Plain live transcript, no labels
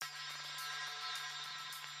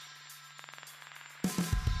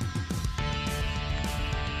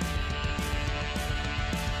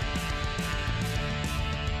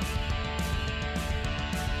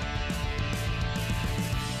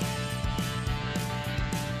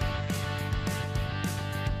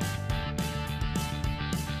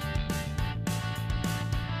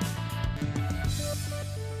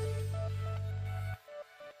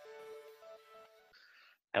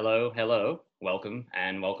Hello, welcome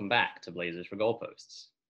and welcome back to Blazers for Goalposts.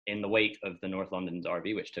 In the wake of the North London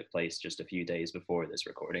derby, which took place just a few days before this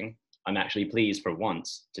recording, I'm actually pleased for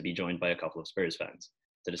once to be joined by a couple of Spurs fans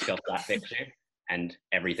to discuss that fixture and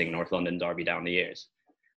everything North London derby down the years.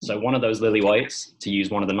 So one of those lily whites, to use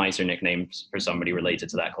one of the nicer nicknames for somebody related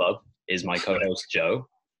to that club, is my co-host Joe,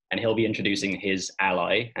 and he'll be introducing his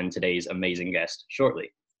ally and today's amazing guest shortly.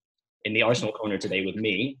 In the Arsenal corner today with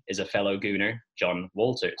me is a fellow Gooner, John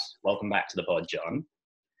Walters. Welcome back to the pod, John.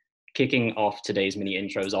 Kicking off today's mini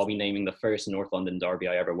intros, I'll be naming the first North London derby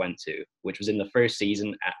I ever went to, which was in the first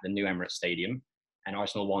season at the new Emirates Stadium, and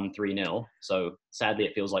Arsenal won 3-0. So sadly,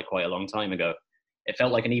 it feels like quite a long time ago. It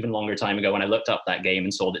felt like an even longer time ago when I looked up that game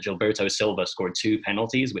and saw that Gilberto Silva scored 2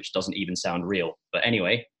 penalties, which doesn't even sound real. But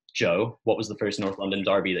anyway, Joe, what was the first North London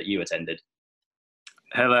derby that you attended?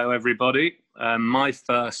 Hello, everybody. My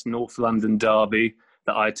first North London derby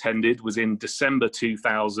that I attended was in December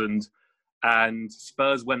 2000, and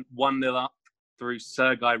Spurs went 1-0 up through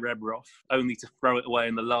Sergei Rebrov, only to throw it away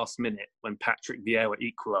in the last minute when Patrick Vieira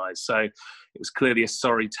equalised. So it was clearly a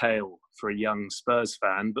sorry tale for a young Spurs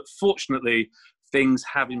fan, but fortunately, things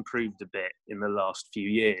have improved a bit in the last few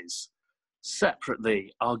years.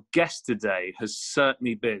 Separately, our guest today has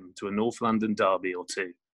certainly been to a North London derby or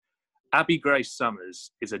two. Abbi Grace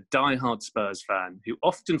Summers is a die-hard Spurs fan who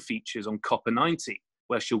often features on Copper 90,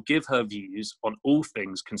 where she'll give her views on all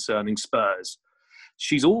things concerning Spurs.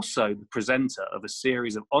 She's also the presenter of a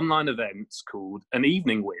series of online events called An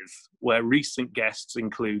Evening With, where recent guests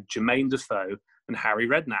include Jermaine Defoe and Harry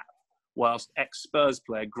Redknapp, whilst ex-Spurs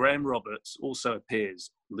player Graham Roberts also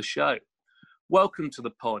appears on the show. Welcome to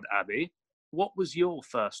the pod, Abbi. What was your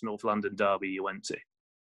first North London derby you went to?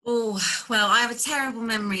 Oh, well, I have a terrible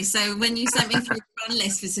memory. So when you sent me through the run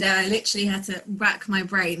list for today, I literally had to rack my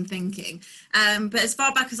brain thinking. But as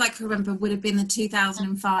far back as I can remember, would have been the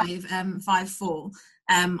 2005 5-4.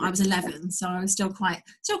 I was 11, so I was still quite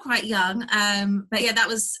young. But yeah, that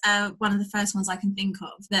was one of the first ones I can think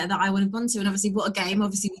of that I would have gone to. And obviously, what a game!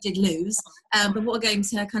 Obviously, we did lose, but what a game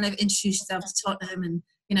to kind of introduce yourself to Tottenham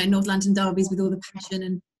and North London derbies with all the passion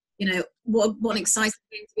and what an exciting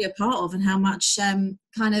thing to be a part of, and how much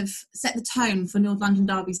kind of set the tone for North London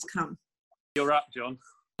derbies to come. You're up, John.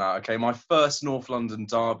 Okay, my first North London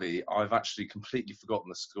derby, I've actually completely forgotten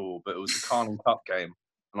the score, but it was the Carling Cup game,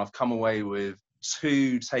 and I've come away with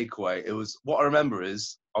 2 takeaway. It was, what I remember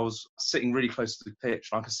is I was sitting really close to the pitch,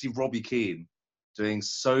 and I could see Robbie Keane doing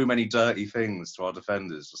so many dirty things to our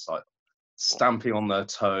defenders, just like stamping on their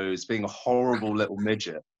toes, being a horrible little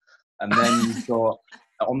midget. And then you've got,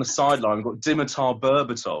 on the sideline, we've got Dimitar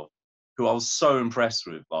Berbatov, who I was so impressed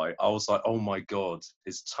with. Like, I was like, oh my God,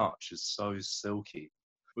 his touch is so silky,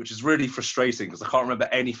 which is really frustrating because I can't remember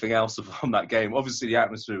anything else from that game. Obviously, the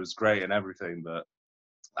atmosphere was great and everything, but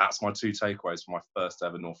that's my 2 takeaways from my first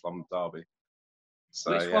ever North London derby.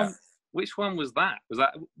 So, Which one was that? Was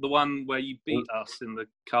that the one where you beat us in the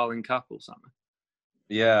Carling Cup or something?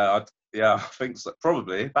 Yeah, I think so.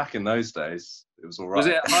 Probably. Back in those days, it was all right. Was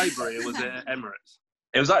it at Highbury or was it at Emirates?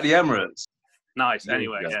 It was at the Emirates. Nice.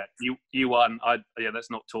 Anyway, yeah. You won.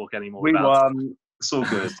 Let's not talk anymore. We won. It's all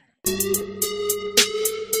good.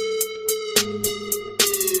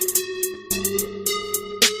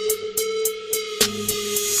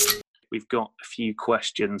 We've got a few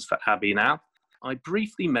questions for Abbi now. I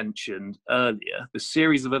briefly mentioned earlier the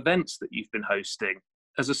series of events that you've been hosting.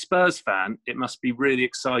 As a Spurs fan, it must be really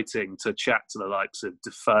exciting to chat to the likes of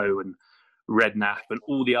Defoe and Redknapp and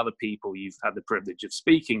all the other people you've had the privilege of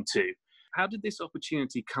speaking to. How did this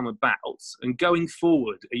opportunity come about? And going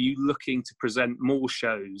forward, are you looking to present more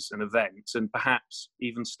shows and events and perhaps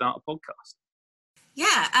even start a podcast?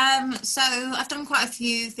 Yeah, so I've done quite a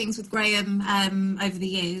few things with Graham over the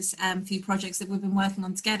years, a few projects that we've been working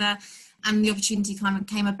on together. And the opportunity kind of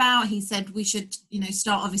came about. He said we should,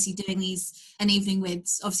 start obviously doing these An Evening With.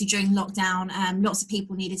 Obviously during lockdown, lots of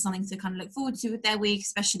people needed something to kind of look forward to with their week.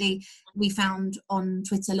 Especially we found on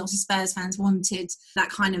Twitter, lots of Spurs fans wanted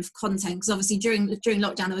that kind of content because obviously during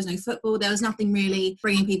lockdown there was no football. There was nothing really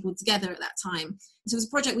bringing people together at that time. So it was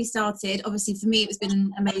a project we started. Obviously for me, it's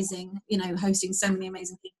been amazing, hosting so many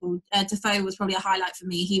amazing people. Defoe was probably a highlight for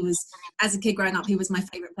me. He was, as a kid growing up, he was my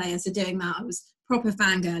favourite player. So doing that, I was proper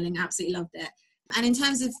fangirling, absolutely loved it. And in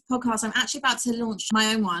terms of podcasts, I'm actually about to launch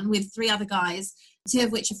my own one with 3 other guys, 2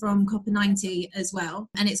 of which are from Copper 90 as well.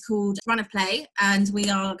 And it's called Run of Play. And we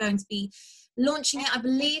are going to be launching it, I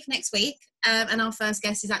believe, next week. And our first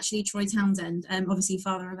guest is actually Troy Townsend, obviously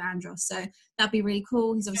father of Andros. So that'd be really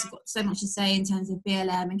cool. He's obviously got so much to say in terms of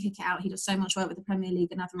BLM and Kick It Out. He does so much work with the Premier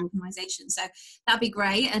League and other organisations. So that'd be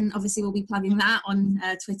great. And obviously we'll be plugging that on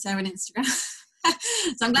Twitter and Instagram.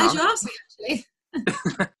 So I'm glad you asked me, actually.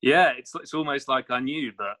 Yeah, it's almost like I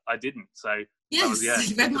knew, but I didn't. So Yes,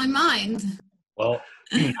 you read my mind. Well,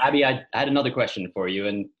 Abby, I had another question for you,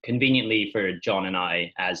 and conveniently for John and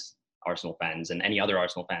I, as Arsenal fans, and any other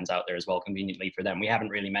Arsenal fans out there as well, conveniently for them, we haven't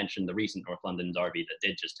really mentioned the recent North London derby that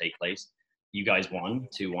did just take place. You guys won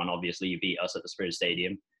 2-1. Obviously, you beat us at the Spurs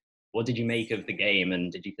Stadium. What did you make of the game,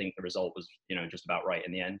 and did you think the result was, just about right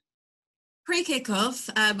in the end? Pre-kickoff,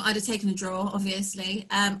 I'd have taken a draw, obviously.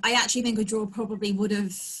 I actually think a draw probably would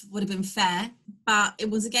have been fair, but it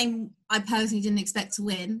was a game I personally didn't expect to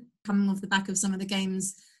win, coming off the back of some of the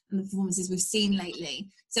games and the performances we've seen lately.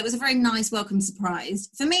 So it was a very nice, welcome surprise.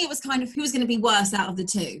 For me, it was kind of who was going to be worse out of the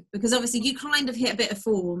two, because obviously you kind of hit a bit of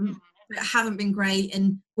form, but haven't been great,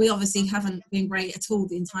 and we obviously haven't been great at all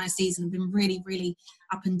the entire season. We've been really, really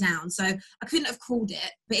up and down. So I couldn't have called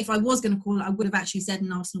it, but if I was going to call it, I would have actually said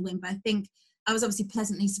an Arsenal win. But I think I was obviously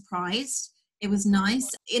pleasantly surprised. It was nice,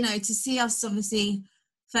 to see us obviously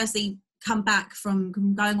firstly come back from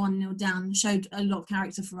going 1-0 down, showed a lot of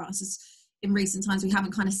character for us. As in recent times, we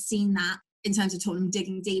haven't kind of seen that in terms of Tottenham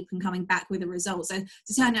digging deep and coming back with a result. So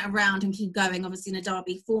to turn it around and keep going, obviously in a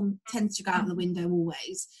derby, form tends to go out the window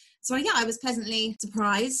always. So yeah, I was pleasantly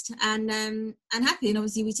surprised and happy. And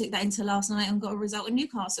obviously we took that into last night and got a result in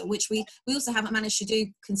Newcastle, which we also haven't managed to do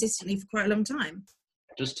consistently for quite a long time.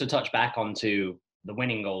 Just to touch back onto the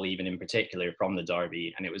winning goal, even in particular from the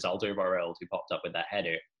derby, and it was Alderweireld who popped up with that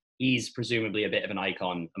header. He's presumably a bit of an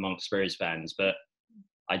icon amongst Spurs fans, but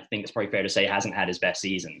I think it's probably fair to say hasn't had his best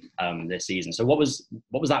season this season. So what was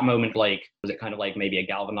that moment like? Was it kind of like maybe a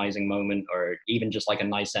galvanizing moment, or even just like a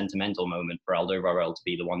nice sentimental moment for Alderweireld to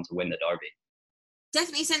be the one to win the derby?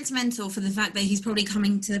 Definitely sentimental for the fact that he's probably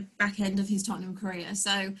coming to the back end of his Tottenham career.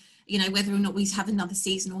 So, whether or not we have another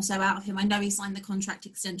season or so out of him, I know he signed the contract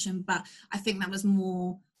extension, but I think that was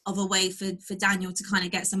more of a way for Daniel to kind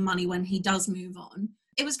of get some money when he does move on.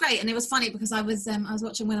 It was great, and it was funny because I was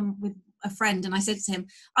watching with a friend, and I said to him,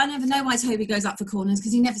 I never know why Toby goes up for corners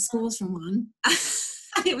because he never scores from one.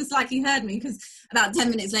 And it was like he heard me, because about 10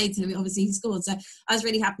 minutes later, obviously he scored. So I was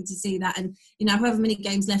really happy to see that. And, however many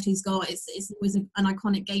games left he's got, it was an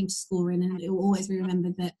iconic game to score in, and it will always be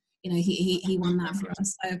remembered that, he won that for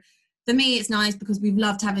us. So for me, it's nice because we've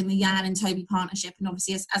loved having the Jan and Toby partnership. And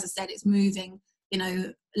obviously, as I said, it's moving,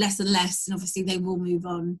 less and less. And obviously they will move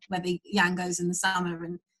on, whether Jan goes in the summer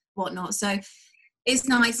and whatnot. So it's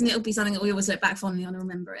nice, and it'll be something that we always look back fondly on and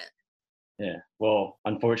remember it. Yeah, well,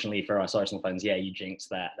 unfortunately for us Arsenal fans, you jinxed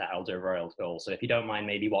that Alderweireld goal. So if you don't mind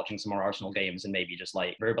maybe watching some more Arsenal games and maybe just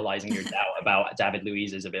like verbalizing your doubt about David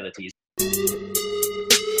Luiz's abilities.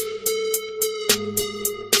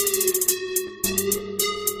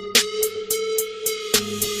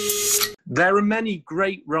 There are many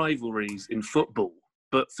great rivalries in football,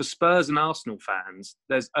 but for Spurs and Arsenal fans,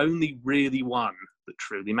 there's only really one that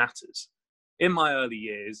truly matters. In my early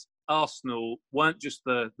years, Arsenal weren't just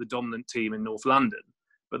the dominant team in North London,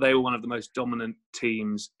 but they were one of the most dominant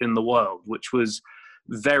teams in the world, which was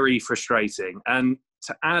very frustrating. And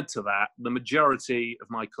to add to that, the majority of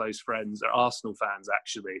my close friends are Arsenal fans,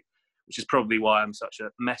 actually, which is probably why I'm such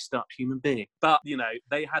a messed up human being. But,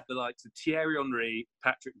 they had the likes of Thierry Henry,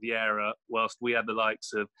 Patrick Vieira, whilst we had the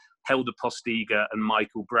likes of Helder Postiga and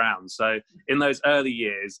Michael Brown. So in those early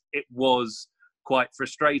years, it was quite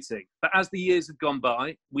frustrating. But as the years have gone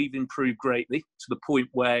by, we've improved greatly to the point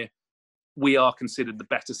where we are considered the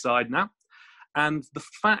better side now. And the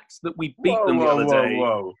fact that we beat them the other day...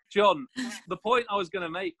 John, the point I was going to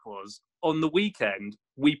make was, on the weekend,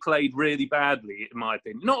 we played really badly, in my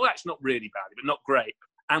opinion. Not really badly, but not great.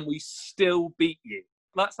 And we still beat you.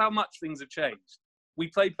 That's how much things have changed. We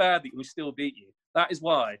played badly and we still beat you. That is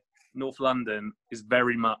why North London is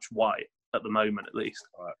very much white, at the moment at least.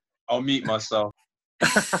 Right. I'll mute myself.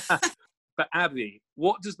 But Abby,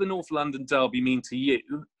 what does the North London derby mean to you?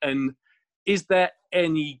 And is there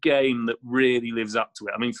any game that really lives up to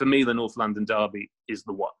it? I mean, for me, the North London derby is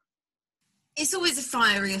the one. It's always a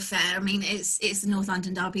fiery affair. I mean, it's the North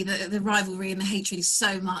London derby. The rivalry and the hatred is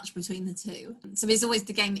so much between the two. So it's always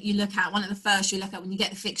the game that you look at, one of the first you look at when you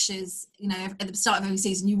get the fixtures, at the start of every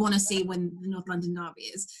season. You want to see when the North London derby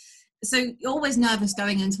is. So you're always nervous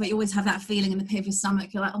going into it. You always have that feeling in the pit of your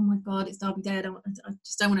stomach. You're like, oh my God, it's derby day. I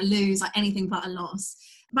just don't want to lose, like anything but a loss.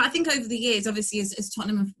 But I think over the years, obviously, as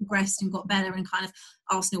Tottenham have progressed and got better and kind of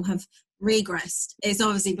Arsenal have regressed, it's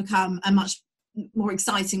obviously become a much more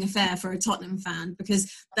exciting affair for a Tottenham fan, because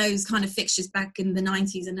those kind of fixtures back in the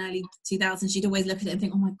 90s and early 2000s, you'd always look at it and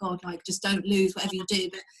think, oh my God, like just don't lose whatever you do.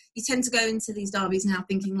 But you tend to go into these derbies now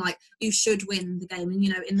thinking like you should win the game. And,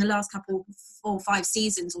 in the last couple 4 or 5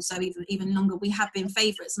 seasons or so, even longer, we have been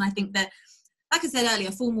favourites. And I think that like I said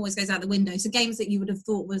earlier, form always goes out the window. So games that you would have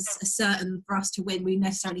thought was a certain for us to win, we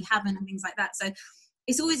necessarily haven't, and things like that. So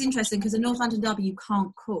it's always interesting because a North London derby you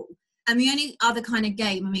can't call. And the only other kind of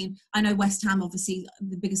game, I mean, I know West Ham, obviously,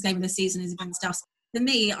 the biggest game of the season is against us. For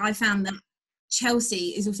me, I found that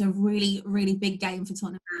Chelsea is also a really, really big game for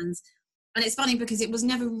Tottenham fans. And it's funny because it was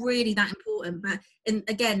never really that important. But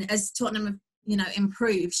again, as Tottenham have,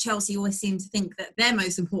 improved, Chelsea always seem to think that their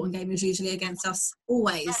most important game is usually against us,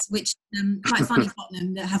 always, which quite funny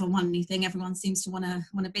Tottenham that haven't won anything. Everyone seems to want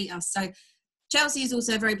to beat us. So Chelsea is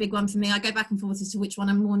also a very big one for me. I go back and forth as to which one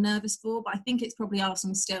I'm more nervous for, but I think it's probably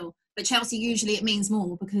Arsenal still. But Chelsea, usually it means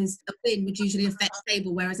more because a win would usually affect the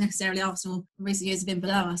table, whereas necessarily Arsenal in recent years have been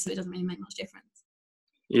below us, so it doesn't really make much difference.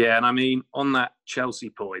 Yeah, and I mean, on that Chelsea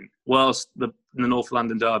point, whilst the North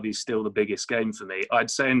London derby is still the biggest game for me, I'd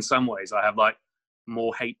say in some ways I have like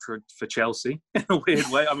more hatred for Chelsea in a weird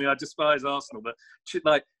way. I mean, I despise Arsenal, but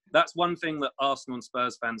like that's one thing that Arsenal and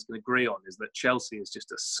Spurs fans can agree on is that Chelsea is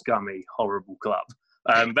just a scummy, horrible club.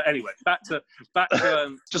 But anyway, back to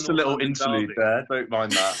just a little interlude there. Don't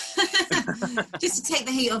mind that. Just to take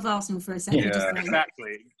the heat off Arsenal for a second. Yeah,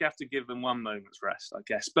 exactly. You have to give them one moment's rest, I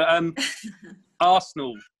guess. But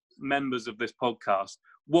Arsenal members of this podcast,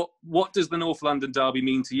 what does the North London derby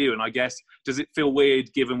mean to you? And I guess, does it feel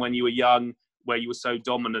weird given when you were young, where you were so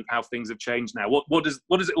dominant, how things have changed now? What does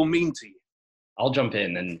it all mean to you? I'll jump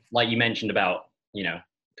in, and like you mentioned about,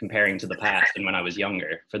 comparing to the past and when I was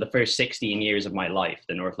younger, for the first 16 years of my life,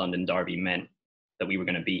 the North London derby meant that we were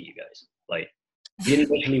going to beat you guys. Like, we didn't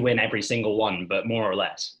literally win every single one, but more or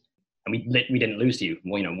less. And we didn't lose to you,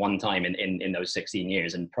 one time in those 16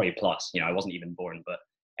 years, and probably plus, I wasn't even born. But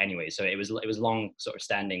anyway, so it was long sort of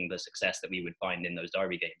standing the success that we would find in those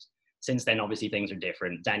derby games. Since then, obviously, things are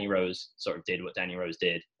different. Danny Rose sort of did what Danny Rose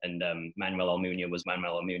did, and Manuel Almunia was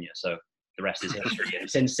Manuel Almunia. So the rest is history.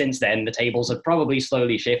 And since then, the tables have probably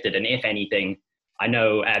slowly shifted. And if anything, I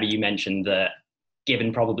know, Abby, you mentioned that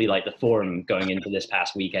given probably like the form going into this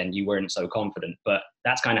past weekend, you weren't so confident. But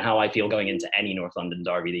that's kind of how I feel going into any North London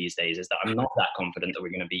derby these days, is that I'm not that confident that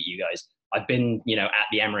we're going to beat you guys. I've been, at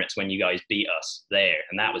the Emirates when you guys beat us there,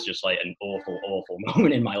 and that was just like an awful, awful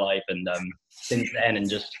moment in my life. And since then, and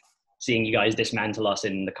just seeing you guys dismantle us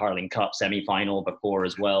in the Carling Cup semi-final before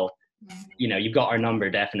as well, you've got our number,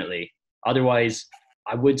 definitely. Otherwise,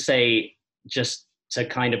 I would say, just to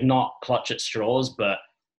kind of not clutch at straws, but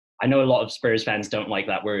I know a lot of Spurs fans don't like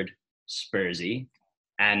that word Spursy,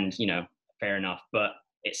 and, fair enough. But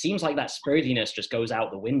it seems like that Spursiness just goes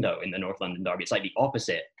out the window in the North London derby. It's like the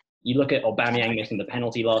opposite. You look at Aubameyang missing the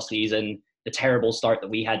penalty last season, the terrible start that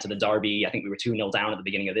we had to the derby. I think we were 2-0 down at the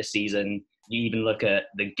beginning of this season. You even look at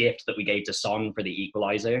the gift that we gave to Son for the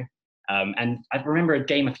equaliser. And I remember a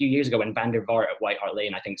game a few years ago when Van der Vaart at White Hart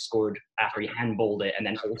Lane, I think, scored after he handballed it and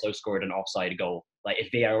then also scored an offside goal. Like,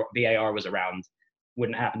 if VAR was around,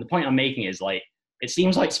 wouldn't happen. The point I'm making is, like, it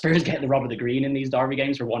seems like Spurs get the rub of the green in these derby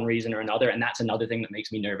games for one reason or another, and that's another thing that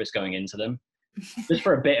makes me nervous going into them. Just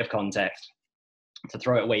for a bit of context, to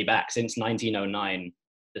throw it way back, since 1909,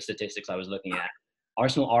 the statistics I was looking at,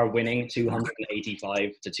 Arsenal are winning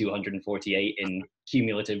 285 to 248 in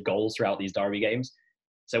cumulative goals throughout these derby games.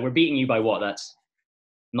 So we're beating you by what? That's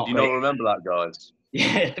not. You don't remember that, guys?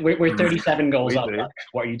 Yeah, we're 37 goals up.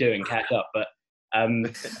 What are you doing? Catch up. But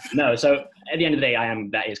no. So at the end of the day,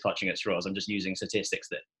 that is clutching at straws. I'm just using statistics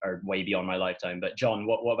that are way beyond my lifetime. But John,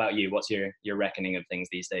 what about you? What's your reckoning of things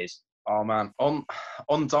these days? Oh man,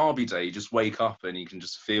 on Derby Day, you just wake up and you can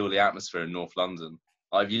just feel the atmosphere in North London.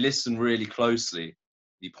 Like, if you listen really closely,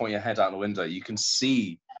 you point your head out the window, you can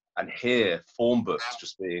see and hear form books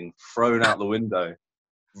just being thrown out the window.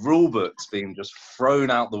 Rule books being just thrown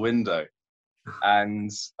out the window, and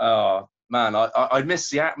man, I miss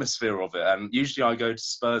the atmosphere of it. And usually I go to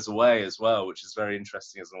Spurs away as well, which is very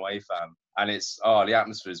interesting as an away fan. And it's the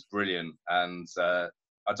atmosphere is brilliant. And I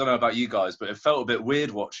don't know about you guys, but it felt a bit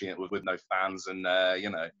weird watching it with no fans, and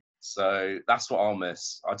so that's what I'll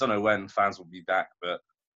miss. I don't know when fans will be back, but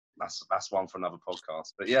that's one for another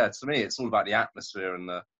podcast. But yeah, to me, it's all about the atmosphere and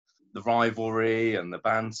the rivalry and the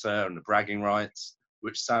banter and the bragging rights,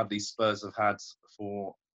 which sadly Spurs have had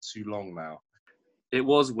for too long now. It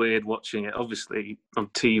was weird watching it, obviously, on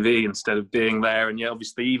TV instead of being there. And yeah,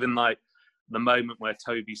 obviously, even like the moment where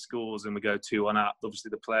Toby scores and we go 2-1 up, obviously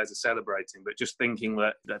the players are celebrating. But just thinking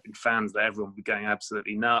that there'd been fans there, everyone would be going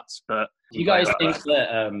absolutely nuts. But do you guys think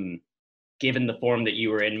that, given the form that you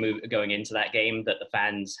were in going into that game, that the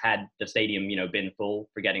fans, had the stadium, been full,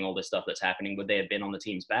 forgetting all this stuff that's happening, would they have been on the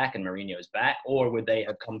team's back and Mourinho's back, or would they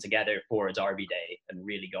have come together for a derby day and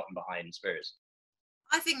really gotten behind Spurs?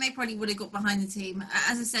 I think they probably would have got behind the team.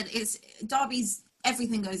 As I said, derbies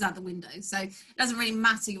everything goes out the window. So it doesn't really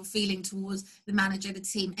matter your feeling towards the manager, the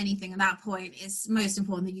team, anything at that point. It's most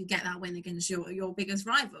important that you get that win against your biggest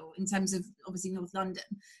rival in terms of obviously North London.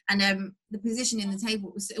 And the position in the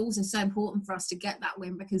table was also so important for us to get that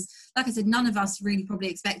win because, like I said, none of us really probably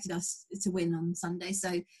expected us to win on Sunday.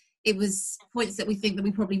 So it was points that we think that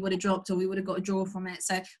we probably would have dropped or we would have got a draw from it.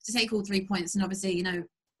 So to take all 3 points and obviously, you know,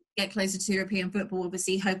 get closer to European football,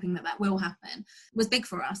 obviously hoping that will happen, was big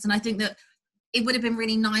for us. And I think that it would have been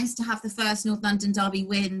really nice to have the first North London derby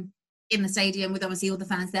win in the stadium with obviously all the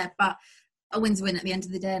fans there, but a win's a win at the end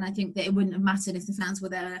of the day, and I think that it wouldn't have mattered if the fans were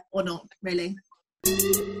there or not, really.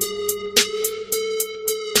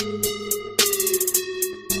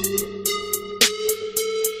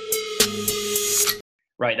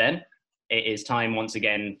 Right then, it is time once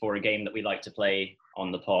again for a game that we like to play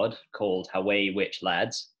on the pod called Away Which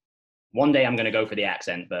Lads. One day I'm going to go for the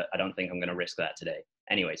accent, but I don't think I'm going to risk that today.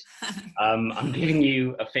 Anyways, I'm giving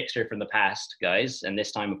you a fixture from the past, guys, and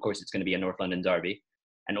this time, of course, it's going to be a North London derby,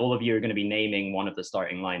 and all of you are going to be naming one of the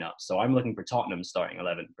starting lineups. So I'm looking for Tottenham's starting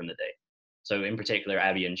 11 from the day. So in particular,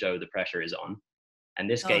 Abby and Joe, the pressure is on. And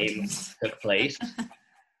this game took place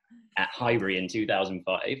at Highbury in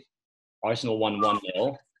 2005. Arsenal won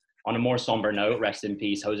 1-0. On a more somber note, rest in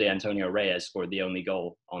peace, Jose Antonio Reyes scored the only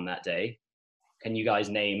goal on that day. Can you guys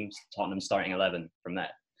name Tottenham's starting 11 from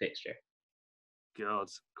that fixture? God,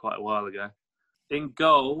 quite a while ago. In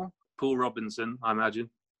goal, Paul Robinson, I imagine.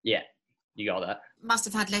 Yeah, you got that. Must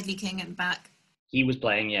have had Ledley King at the back. He was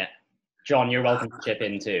playing, yeah. John, you're welcome to chip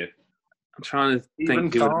in too. I'm trying to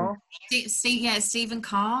think. Stephen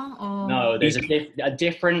Carr? Or... No, there's a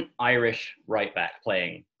different Irish right back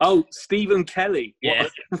playing. Oh, Stephen Kelly. Yeah,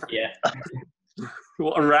 yeah.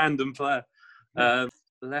 What a random player.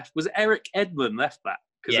 Left was Eric Edmund left back.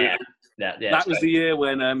 Yeah, that was the year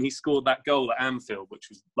when he scored that goal at Anfield, which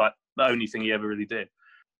was like the only thing he ever really did.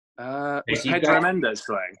 Was Pedro Mendes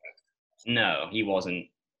playing? No, he wasn't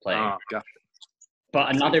playing. Oh, God.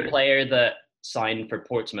 But another player that signed for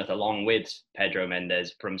Portsmouth along with Pedro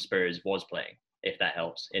Mendes from Spurs was playing, if that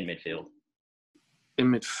helps, in midfield.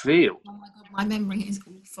 In midfield? Oh my God, my memory is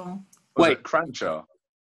awful. Wait, Crancher?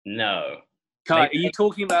 No. Kai, are you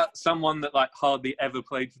talking about someone that like hardly ever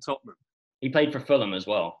played for Tottenham? He played for Fulham as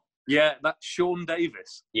well. Yeah, that's Sean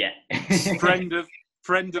Davis. Yeah. friend of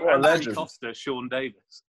Anthony Costa, Sean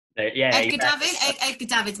Davis. Edgar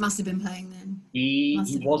Davids must have been playing then. He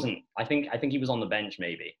wasn't. I think he was on the bench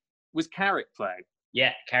maybe. Was Carrick playing?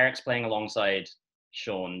 Yeah, Carrick's playing alongside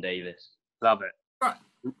Sean Davis. Love it.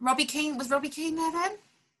 Robbie Keane, was Robbie Keane there then?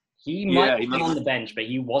 He might have been on the bench, but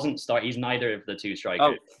he wasn't He's neither of the two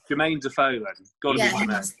strikers. Oh, Jermaine Defoe then. Got to be one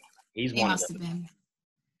there. He must have been.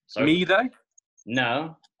 So, me though?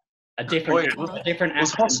 No. A different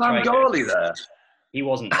Was Hossam Ghali there? He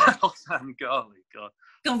wasn't there. Hossam Ghali, God.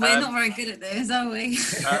 God, we're not very good at this, are we?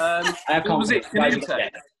 Was it Canute?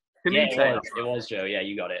 Yeah, it was Joe. Yeah,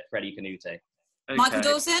 you got it. Freddie Canute. Okay. Michael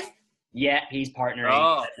Dawson? Yeah, he's partnering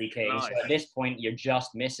with Ledley King. Nice. So at this point, you're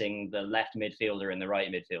just missing the left midfielder and the right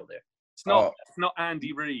midfielder. It's not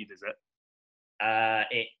Andy Reid, is it?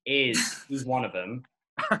 It is. He's one of them.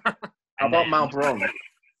 How about Malbronk?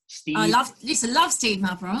 I used to love Steve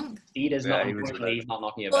Malbronk. Steve is not. Unfortunately, he's not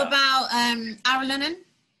knocking about. What about Aaron Lennon?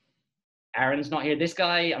 Aaron's not here. This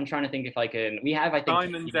guy, I'm trying to think if I can. We have, I think.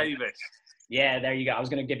 Simon Davis. Yeah, there you go. I was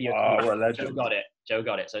going to give you a what a legend. Joe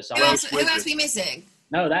got it. So who else are we missing?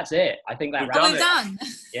 No, that's it. I think that we've done.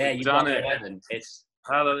 Yeah, you've done it. 11. It's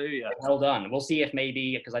hallelujah. Well done. We'll see if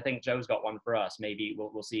maybe, because I think Joe's got one for us. Maybe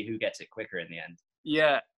we'll see who gets it quicker in the end.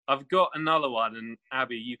 Yeah, I've got another one, and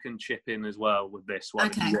Abby, you can chip in as well with this one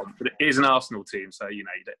if you want. But it is an Arsenal team, so you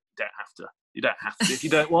don't have to. You don't have to if you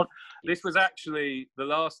don't want. This was actually the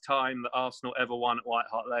last time that Arsenal ever won at White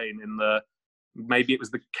Hart Lane in maybe it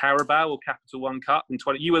was the Carabao or Capital One Cup in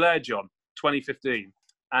 20. You were there, John, 2015,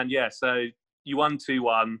 and yeah, so you won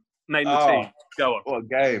 2-1. Name the team. Go on. What a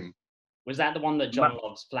game! Was that the one that John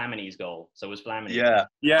loves Flamini's goal? So it was Flamini. Yeah.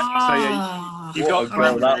 Yeah. So yeah, you got a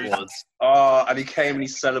goal that was. Oh, and he came and he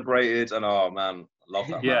celebrated, and oh man, I love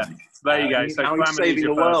that. Yeah. Man. There you go. So now he's saving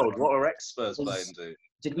the world. What are ex-Spurs playing do?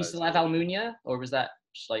 Did we still have Almunia, or was that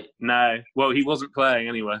just like? No. Well, he wasn't playing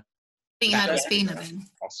anyway. I think you had Ospina then.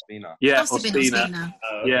 Ospina. Yeah, Ospina.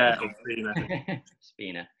 Oh, yeah, Ospina.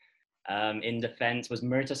 Ospina. In defence, was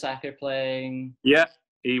Mertesacker playing? Yeah,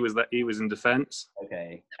 he was in defence.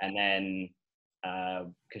 Okay, and then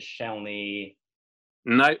Koscielny.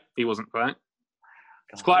 No, he wasn't playing.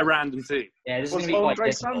 It's quite a random team. Yeah, this was is going to be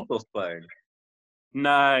quite Santos playing? No,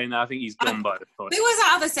 I think he's gone by the point. Who was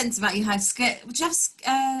that other centre back you had?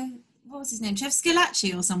 what was his name? Jeff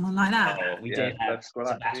Scalacci or someone like that. Oh, we did have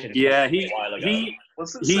Sebastian. Yeah, a while ago.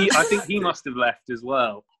 I think he must have left as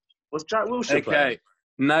well. Was Jack Wilshere playing?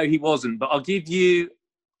 No, he wasn't. But I'll give you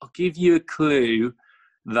a clue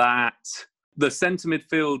that the centre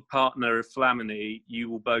midfield partner of Flamini, you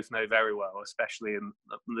will both know very well, especially in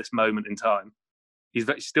this moment in time. He's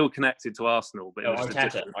still connected to Arsenal, but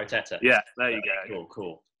Arteta. Yeah, there you go.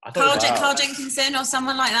 Cool. Carl Jenkinson or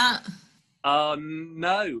someone like that.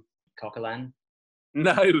 No. Coquelin?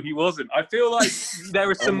 No, he wasn't. I feel like there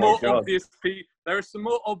are some more obvious people. There are some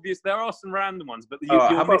more obvious. There are some random ones, but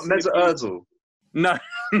how about Mesut Ozil? No,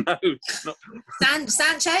 not.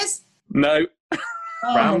 Sanchez? No.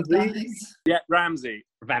 Ramsey? Yeah, Ramsey.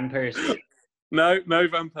 Van Persie. No, Van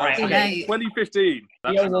Persie. Right, okay. 2015.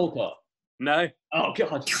 Theo Walcott. No. Oh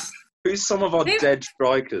God. Who's some of our dead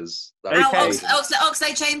strikers?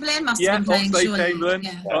 Oxlade-Chamberlain must have been playing. Oxlade-Chamberlain.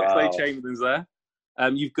 Yeah. Oxlade-Chamberlain's there.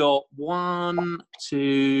 You've got 1,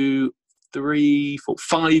 2, 3, 4,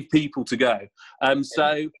 5 people to go.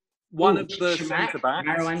 So one of the centre backs.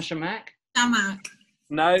 Marouane Chamakh.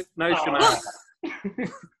 No, Chamakh.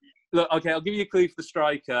 Look, okay, I'll give you a clue for the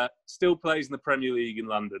striker. Still plays in the Premier League in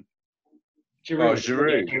London.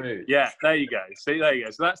 Giroud. Yeah, there you go. See, there you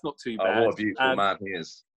go. So that's not too bad. Oh, what a beautiful man he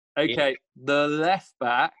is. Okay, the left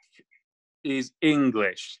back is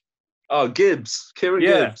English. Oh, Gibbs. Kieran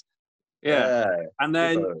Gibbs. Yeah. And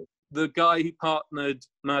then the guy who partnered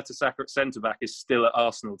Mertesacker at centre-back is still at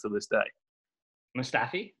Arsenal to this day.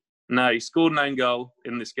 Mustafi? No, he scored an own goal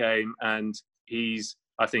in this game, and he's,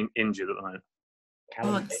 I think, injured at the moment.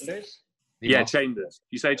 Callum Chambers? Yeah, Chambers.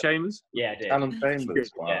 You say Chambers? Yeah, I did. Callum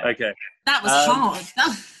Chambers. Wow. Yeah. Okay. That was hard.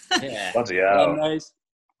 Yeah. Bloody hell. And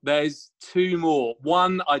there's 2 more.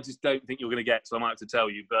 One I just don't think you're going to get, so I might have to tell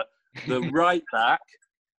you. But the right back,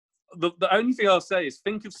 the only thing I'll say is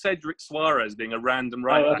think of Cedric Suarez being a random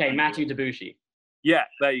right back. Okay, Matthew Debussy. Yeah,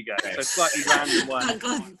 there you go. So slightly random one. Oh,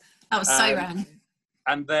 God. That was so random.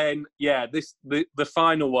 And then, the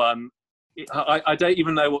final one, I don't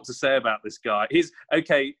even know what to say about this guy.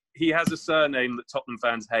 He has a surname that Tottenham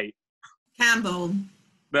fans hate. Campbell.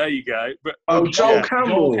 There you go. But, Joel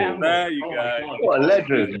Campbell. There you go. What a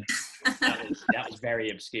legend. That was very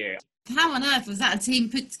obscure. How on earth was that a team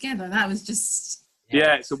put together? That was just...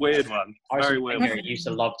 Yeah, it's a weird one. Very Arsenal weird Wenger one. used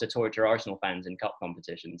to love to torture Arsenal fans in cup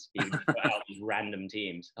competitions. He would put out these random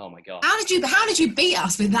teams. Oh my God. How did you beat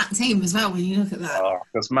us with that team as well when you look at that?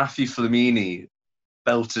 Because Matthew Flamini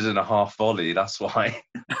belted in a half volley. That's why.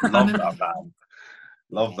 Love that man.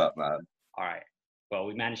 Love that man. All right. Well,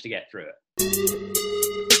 we managed to get through it.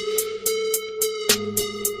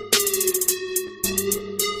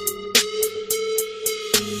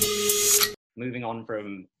 Moving on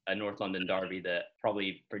from a North London derby that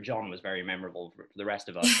probably for John was very memorable, for the rest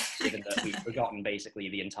of us, given that we've forgotten basically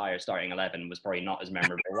the entire starting 11 was probably not as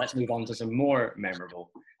memorable. Let's move on to some more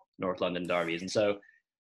memorable North London derbies. And so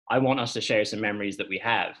I want us to share some memories that we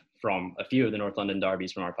have from a few of the North London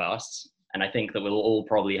derbies from our pasts. And I think that we'll all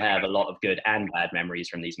probably have a lot of good and bad memories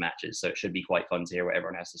from these matches. So it should be quite fun to hear what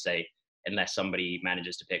everyone has to say, unless somebody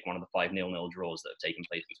manages to pick one of the 5-0 draws that have taken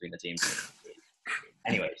place between the teams.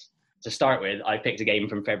 Anyways, to start with, I picked a game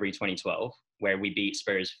from February 2012 where we beat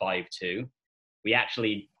Spurs 5-2. We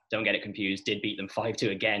actually, don't get it confused, did beat them 5-2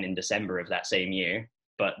 again in December of that same year.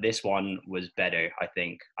 But this one was better, I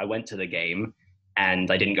think. I went to the game and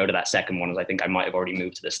I didn't go to that second one as I think I might have already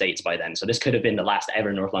moved to the States by then. So this could have been the last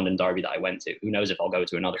ever North London derby that I went to. Who knows if I'll go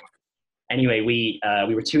to another one. Anyway, we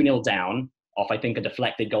were 2-0 down off, I think, a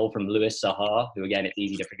deflected goal from Louis Saha, who, again, it's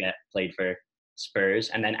easy to forget, played for Spurs.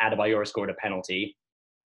 And then Adebayor scored a penalty.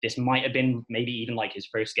 This might have been maybe even like his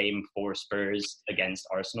first game for Spurs against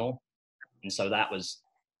Arsenal. And so that was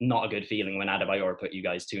not a good feeling when Adebayor put you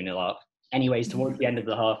guys 2-0 up. Anyways, towards the end of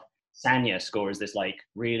the half, Sanya scores this like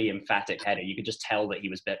really emphatic header. You could just tell that he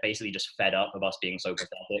was basically just fed up of us being so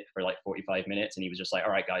pathetic for like 45 minutes. And he was just like,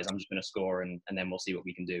 all right, guys, I'm just going to score and then we'll see what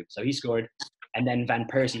we can do. So he scored. And then Van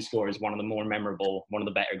Persie scores one of the more memorable, one of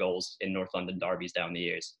the better goals in North London derbies down the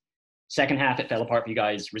years. Second half, it fell apart for you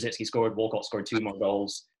guys. Rosicky scored, Walcott scored 2 more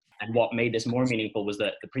goals. And what made this more meaningful was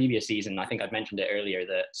that the previous season, I think I've mentioned it earlier,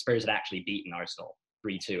 that Spurs had actually beaten Arsenal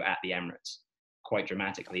 3-2 at the Emirates quite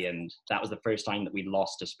dramatically. And that was the first time that we'd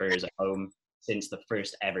lost to Spurs at home since the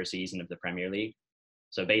first ever season of the Premier League.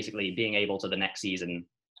 So basically being able to the next season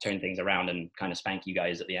turn things around and kind of spank you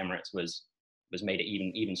guys at the Emirates was made it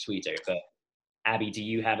even sweeter. But Abby, do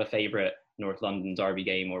you have a favourite North London derby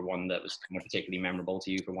game or one that was more particularly memorable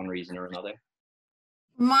to you for one reason or another?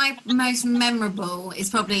 My most memorable is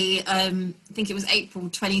probably, I think it was April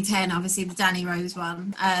 2010, obviously the Danny Rose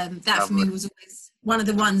one. That for me was always one of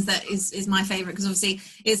the ones that is my favourite, because obviously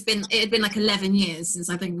it had been like 11 years since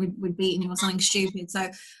I think we'd beaten him or something stupid. So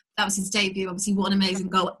that was his debut. Obviously, what an amazing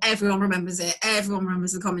goal. Everyone remembers it. Everyone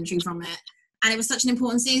remembers the commentary from it. And it was such an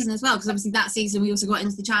important season as well, because obviously that season we also got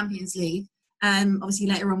into the Champions League. Obviously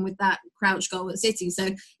later on with that Crouch goal at City. So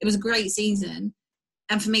it was a great season.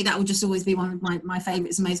 And for me, that will just always be one of my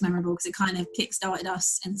favourites and most memorable, because it kind of kick-started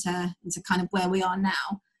us into kind of where we are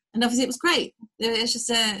now. And obviously it was great. It's just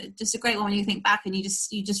a great one when you think back and you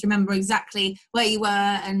just remember exactly where you were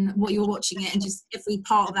and what you were watching it and just every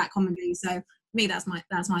part of that commentary. So for me, that's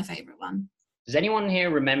my favourite one. Does anyone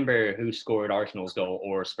here remember who scored Arsenal's goal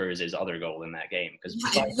or Spurs' other goal in that game? Because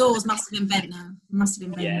yours must have been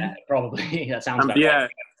Bentner. Yeah, probably. That sounds about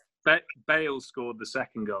right. Bale scored the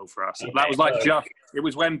second goal for us. That was it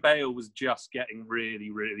was when Bale was just getting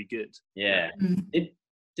really, really good. Yeah.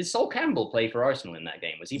 Did Sol Campbell play for Arsenal in that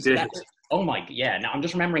game? Was he? Oh my, yeah. Now I'm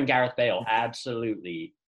just remembering Gareth Bale.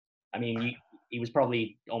 Absolutely. I mean, he was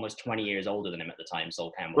probably almost 20 years older than him at the time, Sol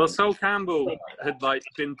Campbell. Well, Sol Campbell had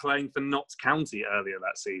been playing for Notts County earlier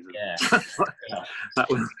that season. Yeah.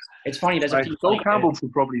 It's funny. Sol Campbell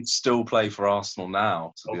could probably still play for Arsenal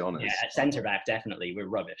now, to be honest. Yeah, at centre back, definitely. We're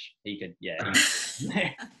rubbish. He could. Yeah.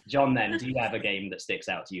 John, then, do you have a game that sticks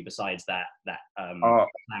out to you besides that?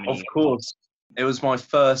 Of course. It was my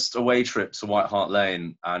first away trip to White Hart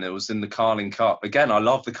Lane, and it was in the Carling Cup. Again, I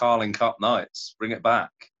love the Carling Cup nights. Bring it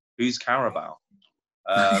back. Who's Carabao?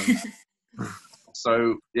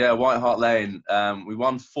 So, yeah, White Hart Lane. We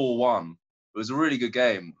won 4-1. It was a really good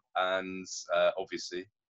game, and obviously.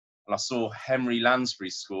 And I saw Henry Lansbury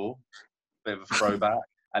score, bit of a throwback,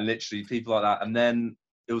 and literally people like that. And then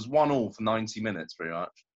it was 1-1 for 90 minutes, pretty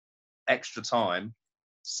much. Extra time.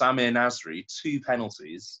 Samir Nasri, 2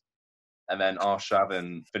 penalties. And then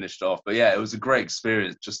Arshavin finished off. But yeah, it was a great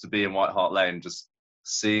experience just to be in White Hart Lane, just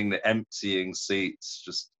seeing the emptying seats,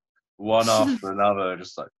 just one after another,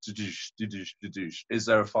 just like, is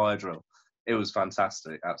there a fire drill? It was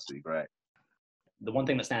fantastic, absolutely great. The one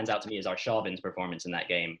thing that stands out to me is Arshavin's performance in that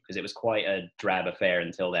game, because it was quite a drab affair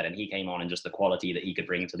until then, and he came on and just the quality that he could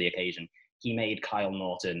bring to the occasion. He made Kyle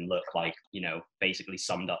Naughton look like, basically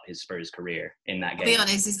summed up his Spurs career in that game. To be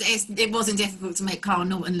honest, it wasn't difficult to make Kyle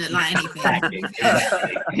Naughton look like anything.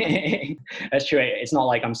 Exactly. That's true. It's not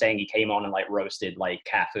like I'm saying he came on and like roasted like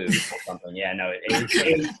Cafu or something. Yeah, no,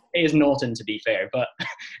 it is Naughton, to be fair. But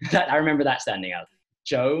I remember that standing out.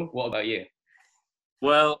 Joe, what about you?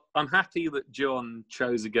 Well, I'm happy that John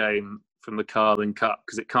chose a game from the Carling Cup,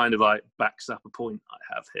 because it kind of like backs up a point I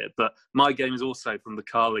have here. But my game is also from the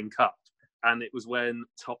Carling Cup. And it was when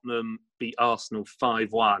Tottenham beat Arsenal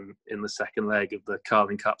 5-1 in the second leg of the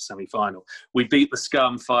Carling Cup semi-final. We beat the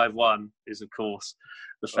scum 5-1 is, of course,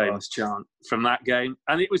 the famous chant from that game.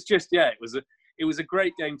 And it was just, it was a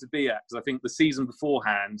great game to be at, because I think the season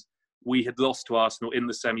beforehand, we had lost to Arsenal in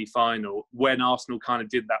the semi-final when Arsenal kind of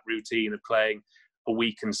did that routine of playing a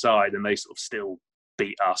weakened side, and they sort of still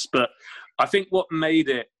beat us. But I think what made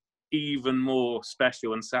it even more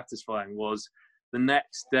special and satisfying was the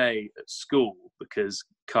next day at school, because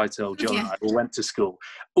Keitel, John and I all went to school,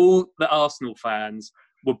 all the Arsenal fans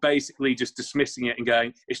were basically just dismissing it and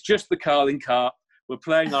going, it's just the Carling Cup, we're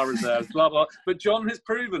playing our reserves, blah, blah. But John has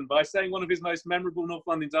proven by saying one of his most memorable North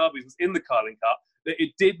London derbies was in the Carling Cup that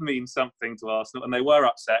it did mean something to Arsenal, and they were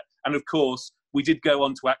upset. And of course, we did go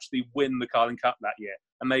on to actually win the Carling Cup that year.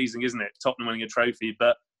 Amazing, isn't it? Tottenham winning a trophy,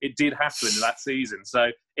 but it did happen in that season. So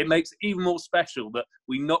it makes it even more special that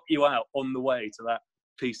we knock you out on the way to that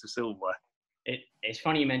piece of silverware. It's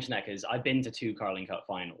funny you mention that, because I've been to 2 Carling Cup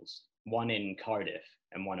finals, one in Cardiff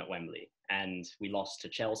and one at Wembley. And we lost to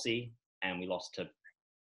Chelsea and we lost to,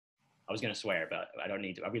 I was going to swear, but I don't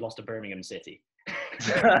need to. We lost to Birmingham City.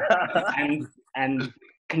 and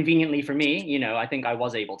conveniently for me, I think I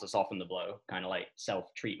was able to soften the blow, kind of like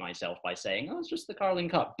self-treat myself by saying, it's just the Carling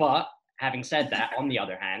Cup. But having said that, on the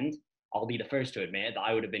other hand, I'll be the first to admit that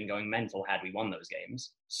I would have been going mental had we won those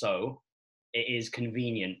games. So it is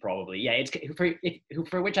convenient, probably. Yeah, it's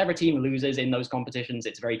for whichever team loses in those competitions,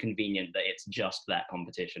 it's very convenient that it's just that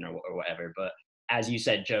competition or whatever. But as you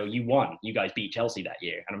said, Joe, you won. You guys beat Chelsea that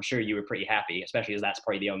year, and I'm sure you were pretty happy, especially as that's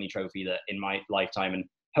probably the only trophy that in my lifetime, and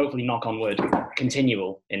hopefully, knock on wood,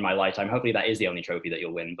 continual in my lifetime. Hopefully, that is the only trophy that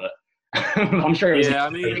you'll win. But I'm sure. I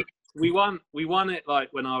mean, we won it like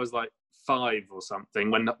when I was like 5 or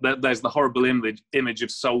something, when there's the horrible image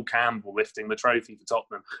of Sol Campbell lifting the trophy for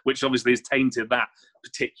Tottenham, which obviously has tainted that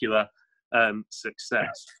particular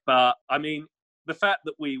success. But I mean, the fact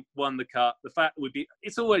that we won the cup, the fact that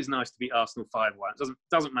it's always nice to beat Arsenal 5-1. It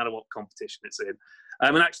doesn't matter what competition it's in.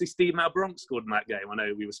 And actually, Steve Malbronk scored in that game. I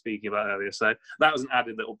know we were speaking about earlier, so that was an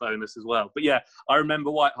added little bonus as well. But yeah, I remember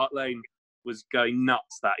White Hart Lane was going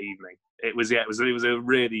nuts that evening. It was a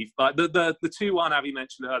really like the 2-1 Abbi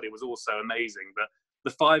mentioned earlier was also amazing, but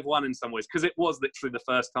the 5-1 in some ways, because it was literally the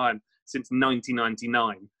first time since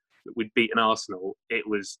 1999 that we'd beaten Arsenal. It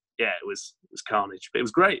was carnage, but it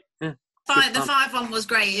was great. Yeah. The 5-1 was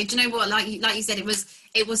great. Do you know what? Like you said, it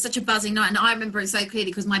was such a buzzing night, and I remember it so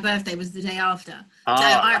clearly because my birthday was the day after. So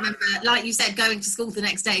I remember, like you said, going to school the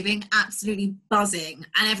next day, being absolutely buzzing,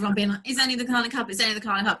 and everyone being like, "It's only the Carling Cup. It's only the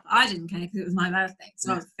Carling Cup." I didn't care because it was my birthday,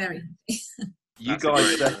 so I was very happy. You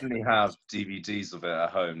guys definitely have DVDs of it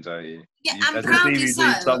at home, don't you? Yeah, and proudly so.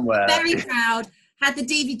 Somewhere. Very proud. Had the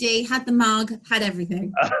DVD, had the mug, had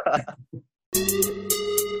everything.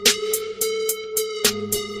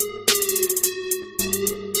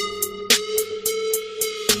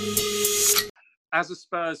 As a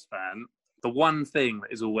Spurs fan, the one thing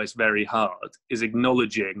that is always very hard is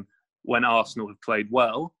acknowledging when Arsenal have played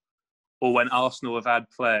well or when Arsenal have had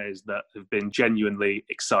players that have been genuinely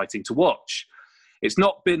exciting to watch. It's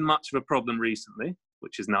not been much of a problem recently,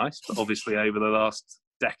 which is nice, but obviously over the last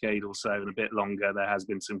decade or so and a bit longer, there has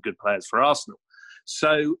been some good players for Arsenal.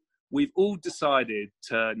 So we've all decided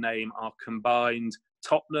to name our combined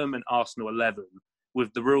Tottenham and Arsenal 11,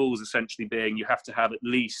 with the rules essentially being you have to have at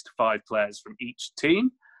least 5 players from each team,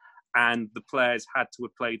 and the players had to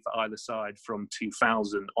have played for either side from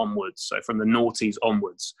 2000 onwards, so from the noughties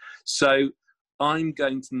onwards. So I'm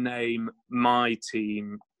going to name my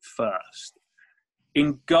team first.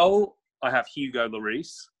 In goal, I have Hugo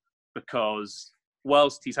Lloris, because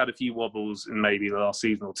whilst he's had a few wobbles in maybe the last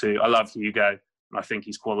season or two, I love Hugo, and I think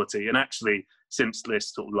he's quality. And actually, since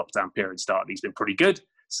this sort of lockdown period started, he's been pretty good.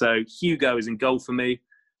 So Hugo is in goal for me.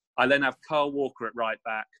 I then have Carl Walker at right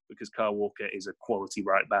back, because Carl Walker is a quality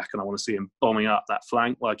right back and I want to see him bombing up that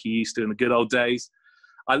flank like he used to in the good old days.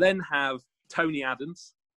 I then have Tony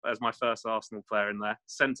Adams as my first Arsenal player in there,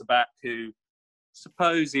 centre-back, who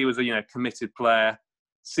suppose he was a committed player,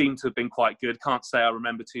 seemed to have been quite good. Can't say I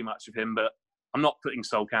remember too much of him, but I'm not putting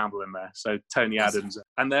Sol Campbell in there. So Tony Adams.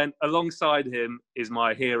 And then alongside him is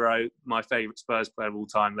my hero, my favourite Spurs player of all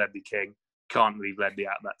time, Ledley King. Can't leave Ledley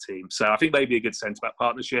out of that team. So I think they'd be a good centre-back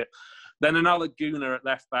partnership. Then another Gooner at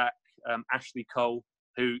left-back, Ashley Cole,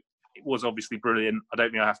 who was obviously brilliant. I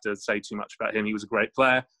don't think I have to say too much about him. He was a great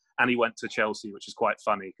player. And he went to Chelsea, which is quite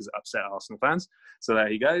funny because it upset Arsenal fans. So there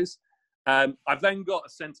he goes. I've then got a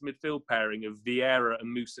centre midfield pairing of Vieira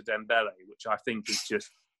and Moussa Dembele, which I think is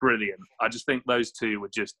just brilliant. I just think those two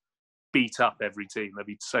would just beat up every team. They'd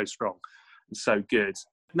be so strong and so good.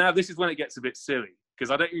 Now, this is when it gets a bit silly,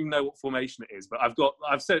 because I don't even know what formation it is, but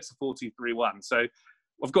I've said it's a 4-2-3-1. So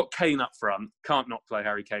I've got Kane up front, can't not play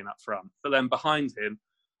Harry Kane up front. But then behind him,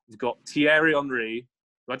 we've got Thierry Henry,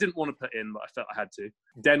 who I didn't want to put in, but I felt I had to.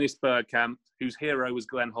 Dennis Bergkamp, whose hero was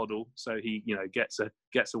Glenn Hoddle, so he gets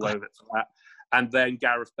away with it for that. And then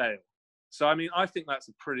Gareth Bale. So, I mean, I think that's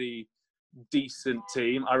a pretty decent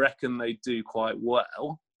team. I reckon they do quite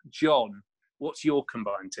well. John, what's your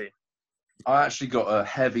combined team? I actually got a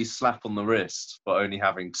heavy slap on the wrist for only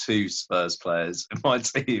having 2 Spurs players in my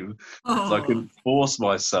team. So I couldn't force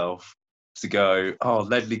myself to go,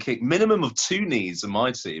 Ledley King. Minimum of 2 knees in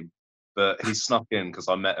my team. But he snuck in because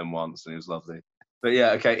I met him once and he was lovely. But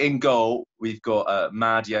yeah, okay, in goal, we've got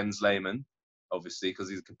Mad Jens Lehmann, obviously, because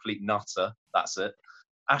he's a complete nutter. That's it.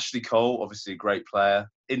 Ashley Cole, obviously a great player.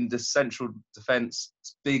 In the central defence,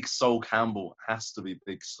 Big Sol Campbell. Has to be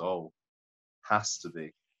Big Sol. Has to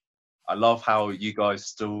be. I love how you guys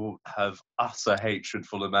still have utter hatred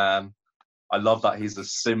for the man. I love that he's a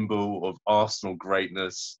symbol of Arsenal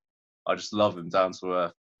greatness. I just love him down to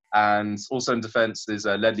earth. And also in defence, there's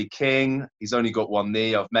Ledley King. He's only got 1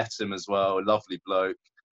 knee. I've met him as well. A lovely bloke.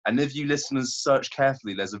 And if you listeners search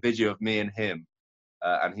carefully, there's a video of me and him.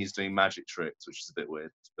 And he's doing magic tricks, which is a bit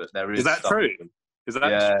weird. But there is. Is that true? Is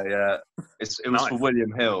that true? Yeah. It was nice. For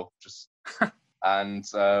William Hill. And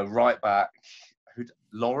right back,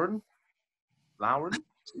 Lauren?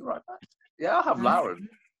 Is he right back? Yeah, I'll have Lauren.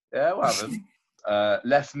 Yeah, we'll have him.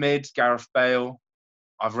 Left mid, Gareth Bale.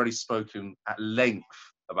 I've already spoken at length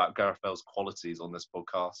about Gareth Bale's qualities on this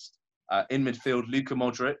podcast. In midfield, Luka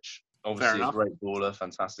Modric. Obviously a great baller,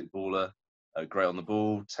 fantastic baller. Great on the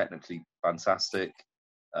ball, technically fantastic.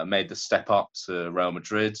 Made the step up to Real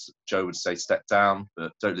Madrid. Joe would say step down,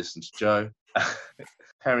 but don't listen to Joe.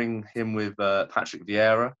 Pairing him with Patrick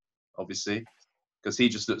Vieira, obviously, because he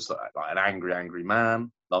just looks like an angry man.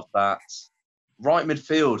 Love that. Right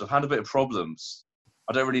midfield, I've had a bit of problems.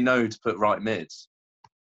 I don't really know who to put right mid.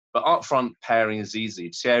 But up front pairing is easy.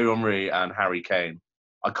 Thierry Henry and Harry Kane.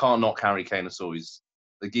 I can't knock Harry Kane at all. He's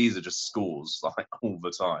the geezer just scores like all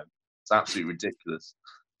the time. It's absolutely ridiculous.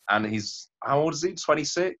 And he's, how old is he?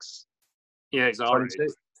 26? Yeah, he's our age.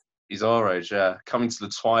 He's our age, yeah. Coming to the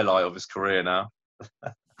twilight of his career now.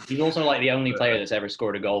 He's also like the only player that's ever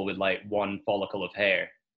scored a goal with like one follicle of hair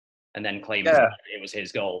and then claims Yeah. that it was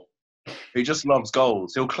his goal. He just loves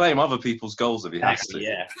goals. He'll claim other people's goals if he has to.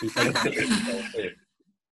 Yeah. He plays his goal too.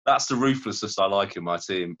 That's the ruthlessness I like in my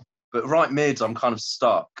team. But right mid, I'm kind of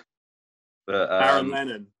stuck. But Aaron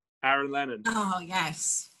Lennon. Oh,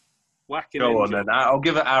 yes. Whacking Go on Angel. then. I'll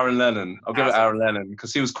give it Aaron Lennon.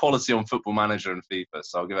 Because he was quality on Football Manager and FIFA,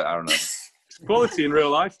 so I'll give it Aaron Lennon. Quality in real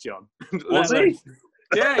life, John. Was he?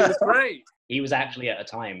 Yeah, he was great. He was actually at a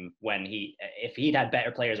time when if he'd had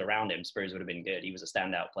better players around him, Spurs would have been good. He was a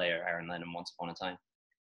standout player, Aaron Lennon, once upon a time.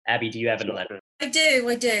 Abby, do you have an 11? I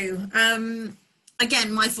do.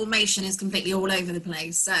 Again, my formation is completely all over the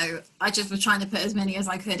place. So I just was trying to put as many as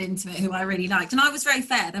I could into it who I really liked. And I was very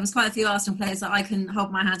fair. There was quite a few Arsenal players that I can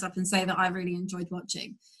hold my hands up and say that I really enjoyed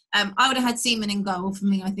watching. I would have had Seaman in goal. For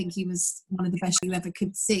me, I think he was one of the best you ever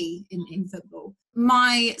could see in football.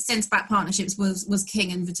 My centre-back partnerships was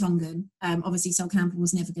King and Vertonghen. Obviously, Sol Campbell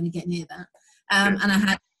was never going to get near that. And I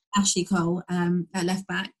had Ashley Cole at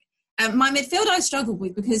left-back. My midfield I struggled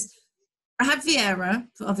with because I had Vieira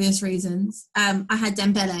for obvious reasons. I had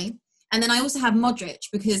Dembele. And then I also had Modric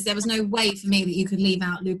because there was no way for me that you could leave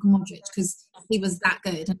out Luka Modric because he was that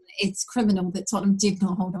good. And it's criminal that Tottenham did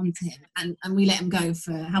not hold on to him and we let him go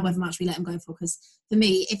for however much we let him go for. Because for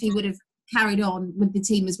me, if he would have carried on with the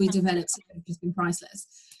team as we developed, it would have just been priceless.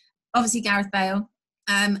 Obviously, Gareth Bale.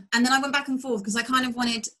 And then I went back and forth because I kind of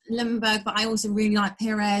wanted Ljungberg, but I also really liked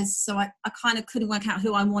Perez. So I kind of couldn't work out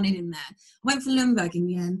who I wanted in there. I went for Ljungberg in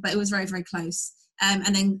the end, but it was very, very close.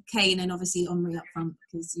 And then Kane and obviously Henry up front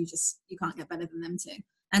because you can't get better than them two.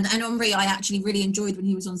 And Henry I actually really enjoyed when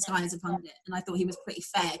he was on Sky as a pundit, and I thought he was pretty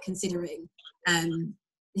fair considering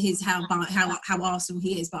his how Arsenal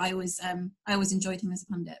he is. But I always enjoyed him as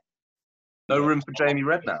a pundit. No room for Jamie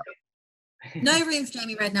Redknapp. No room for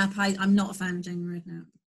Jamie Redknapp. I'm not a fan of Jamie Redknapp.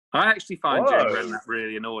 I actually find Jamie Redknapp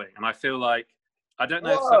really annoying, and I feel like I don't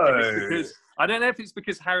know if it's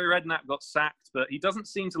because Harry Redknapp got sacked, but he doesn't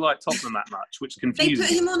seem to like Tottenham that much, which confuses me. They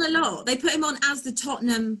put him on a lot. They put him on as the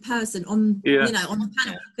Tottenham person on on the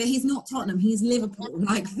panel, but he's not Tottenham. He's Liverpool,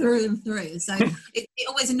 like through and through. So it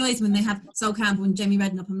always annoys me when they have Sol Campbell and Jamie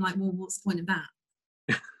Redknapp. I'm like, well, what's the point of that?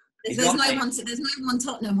 There's no one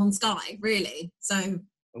Tottenham on Sky, really. So.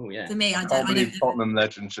 Oh yeah. For me, I can't believe Tottenham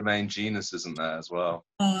legend Jermaine Genius isn't there as well.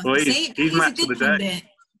 Well, he's match of the day. Pundit.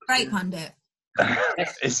 Great pundit.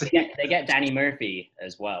 They get Danny Murphy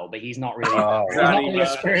as well, but he's not really. He's not really a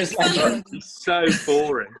Spurs legend. He's so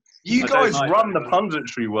boring. You guys run the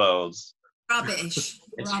punditry world. Rubbish.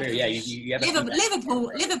 It's true. Yeah, you have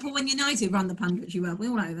Liverpool and United run the punditry world. We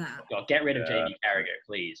all know that. God, get rid of Jamie Carragher,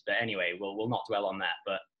 please. But anyway, we'll not dwell on that.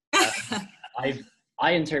 But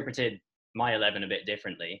I interpreted my 11 a bit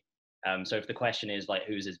differently. So if the question is like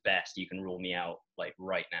who's his best, you can rule me out like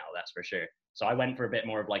right now, that's for sure. So I went for a bit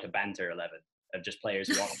more of like a banter 11 of just players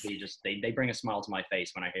who honestly just they bring a smile to my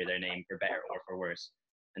face when I hear their name, for better or for worse.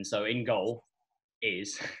 And so in goal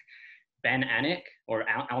is Ben Anik or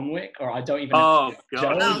Alnwick, or I don't even know. Oh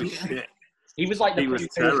god. He was like the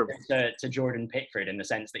precursor to Jordan Pickford in the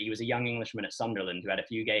sense that he was a young Englishman at Sunderland who had a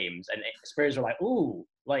few games, and Spurs were like, ooh,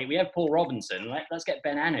 like we have Paul Robinson, let's get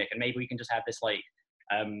Ben Anik, and maybe we can just have this like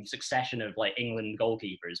succession of like England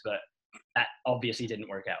goalkeepers, but that obviously didn't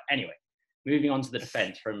work out. Anyway, moving on to the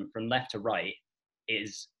defence from left to right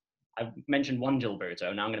is, I've mentioned one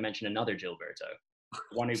Gilberto, now I'm going to mention another Gilberto,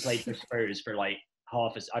 one who played for Spurs for like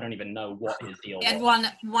I don't even know what his deal was. He had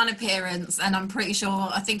one appearance, and I'm pretty sure,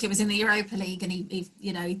 I think it was in the Europa League, and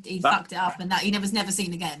he fucked it up, and that he was never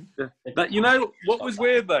seen again. Yeah. But you know what was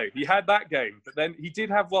weird though? He had that game, but then he did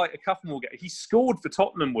have like a couple more games. He scored for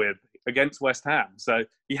Tottenham against West Ham, so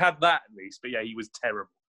he had that at least. But yeah, he was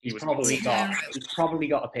terrible. He's probably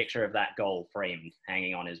got a picture of that goal framed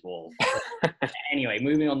hanging on his wall. Anyway,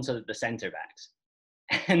 moving on to the centre backs,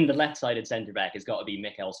 and the left-sided centre back has got to be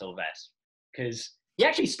Mikel Silvestre, because he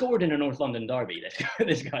actually scored in a North London derby,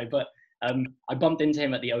 this guy, but I bumped into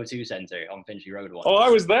him at the O2 Centre on Finchley Road once. Oh, I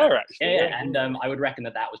was there, actually. Yeah, and I would reckon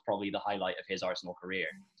that was probably the highlight of his Arsenal career,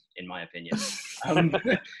 in my opinion.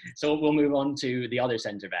 So we'll move on to the other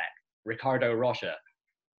centre-back, Ricardo Rocha.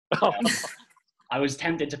 I was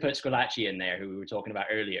tempted to put Squillaci in there, who we were talking about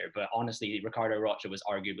earlier, but honestly, Ricardo Rocha was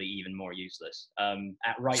arguably even more useless.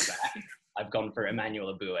 At right back, I've gone for Emmanuel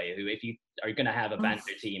Abue, who, if you are going to have a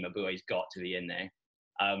banter team, Abue's got to be in there.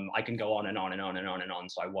 I can go on and on and on and on and on,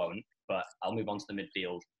 so I won't. But I'll move on to the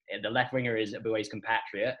midfield. The left winger is Abue's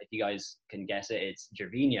compatriot. If you guys can guess it, it's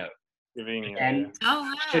Gervinho. Gervinho.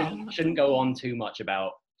 Oh, wow. Shouldn't go on too much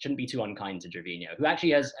about, shouldn't be too unkind to Gervinho, who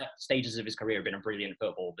actually has at stages of his career been a brilliant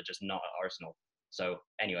football, but just not at Arsenal. So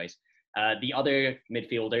anyways, the other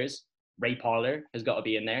midfielders, Ray Parlour has got to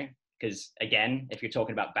be in there. Because again, if you're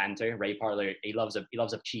talking about banter, Ray Parlour, he loves a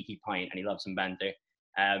cheeky pint and he loves some banter.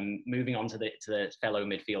 Moving on to the fellow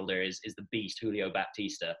midfielder is the beast Julio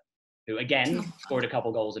Baptista, who again scored a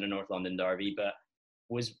couple goals in a North London derby, but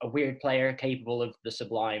was a weird player, capable of the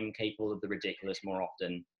sublime, capable of the ridiculous more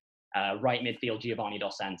often. Right midfield, Giovanni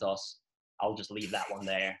Dos Santos. I'll just leave that one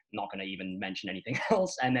there. Not going to even mention anything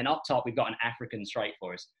else. And then up top, we've got an African strike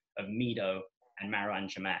force of Mido and Marouane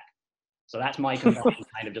Chamakh. So that's my kind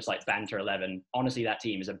of just like banter 11. Honestly, that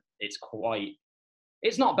team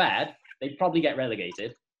it's not bad. They'd probably get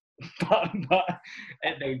relegated, but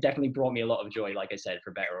they definitely brought me a lot of joy, like I said,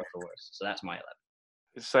 for better or for worse. So that's my 11.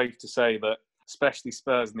 It's safe to say that, especially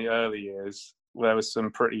Spurs in the early years, there was some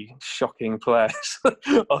pretty shocking players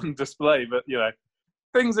on display. But,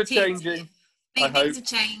 things are changing. Things have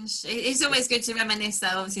changed. It's always good to reminisce,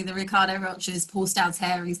 though, obviously, the Ricardo Roches, Paul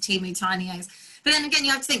Stouts-Harries, Timu Tinios. But then again,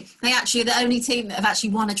 you have to think, they actually are the only team that have actually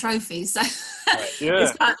won a trophy. So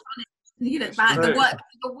it's quite funny. You look back,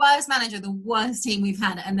 the worst manager, the worst team we've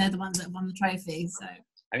had, and they're the ones that have won the trophy. So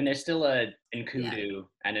I mean, there's still a Nkudu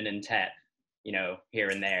and an Ntep, here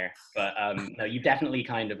and there. But no, you definitely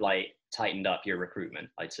kind of like tightened up your recruitment,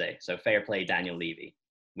 I'd say. So fair play, Daniel Levy,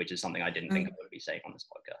 which is something I didn't think I would be saying on this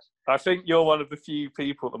podcast. I think you're one of the few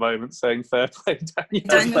people at the moment saying fair play,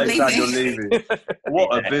 Daniel Levy.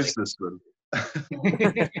 What a businessman.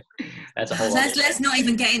 That's a whole let's not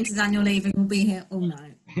even get into Daniel Levy. We'll be here all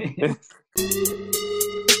night.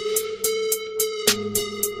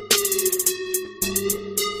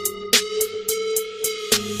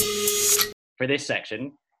 For this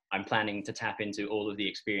section, I'm planning to tap into all of the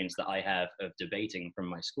experience that I have of debating from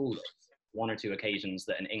my school days. One or two occasions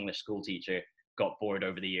that an English school teacher got bored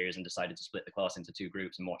over the years and decided to split the class into two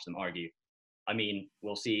groups and watch them argue. I mean,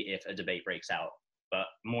 we'll see if a debate breaks out, but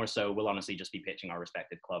more so, we'll honestly just be pitching our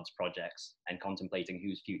respective clubs' projects and contemplating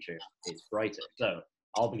whose future is brighter. So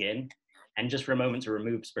I'll begin, and just for a moment to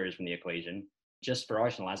remove Spurs from the equation, just for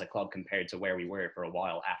Arsenal as a club compared to where we were for a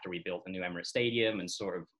while after we built the new Emirates Stadium and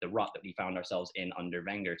sort of the rut that we found ourselves in under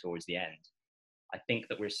Wenger towards the end. I think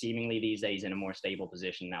that we're seemingly these days in a more stable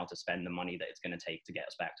position now to spend the money that it's going to take to get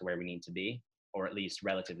us back to where we need to be, or at least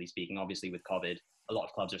relatively speaking. Obviously with COVID, a lot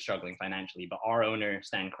of clubs are struggling financially, but our owner,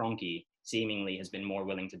 Stan Kroenke, seemingly has been more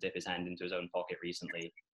willing to dip his hand into his own pocket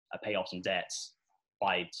recently, pay off some debts,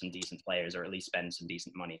 buy some decent players, or at least spend some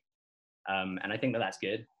decent money. And I think that that's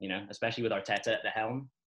good, especially with Arteta at the helm,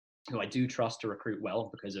 who I do trust to recruit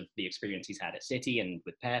well because of the experience he's had at City and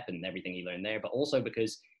with Pep and everything he learned there, but also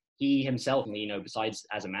because he himself, besides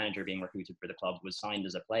as a manager being recruited for the club, was signed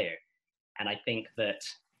as a player. And I think that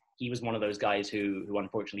he was one of those guys who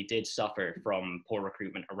unfortunately did suffer from poor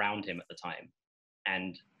recruitment around him at the time.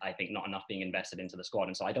 And I think not enough being invested into the squad.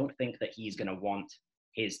 And so I don't think that he's going to want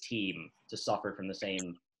his team to suffer from the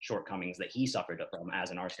same shortcomings that he suffered from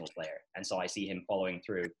as an Arsenal player. And so I see him following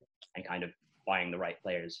through and kind of buying the right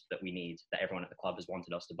players that we need, that everyone at the club has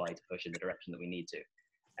wanted us to buy to push in the direction that we need to.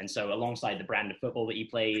 And so alongside the brand of football that he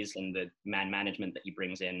plays and the man management that he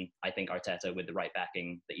brings in, I think Arteta, with the right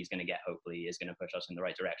backing that he's going to get, hopefully, is going to push us in the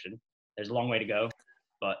right direction. There's a long way to go.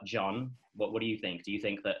 But John, what do you think? Do you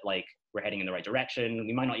think that we're heading in the right direction?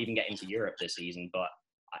 We might not even get into Europe this season, but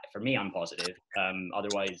for me, I'm positive.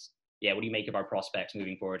 Otherwise, what do you make of our prospects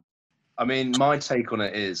moving forward? I mean, my take on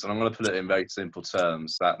it is, and I'm going to put it in very simple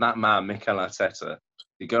terms, that man, Mikel Arteta,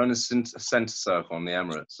 you go in a centre circle on the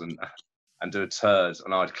Emirates and do a turd,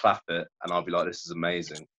 and I'd clap it, and I'd be like, this is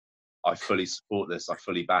amazing. I fully support this. I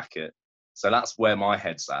fully back it. So that's where my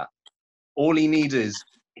head's at. All he needs is,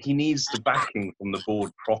 he needs the backing from the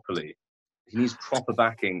board properly. He needs proper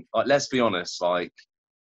backing. Let's be honest,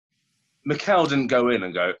 Mikel didn't go in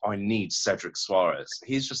and go, I need Cedric Suarez.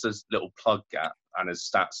 He's just a little plug gap and his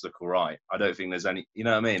stats look all right. I don't think there's any, you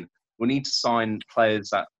know what I mean? We need to sign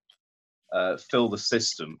players that fill the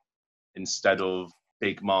system instead of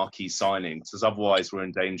big marquee signings, because otherwise we're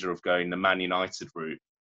in danger of going the Man United route,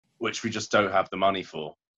 which we just don't have the money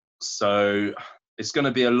for. So it's going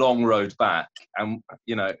to be a long road back. And,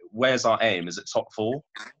 where's our aim? Is it top 4?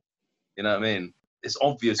 You know what I mean? It's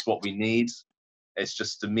obvious what we need. It's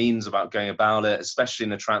just the means about going about it, especially in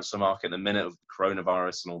the transfer market in the minute of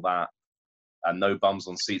coronavirus and all that, and no bums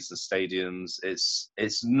on seats in stadiums.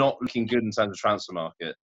 It's not looking good in terms of transfer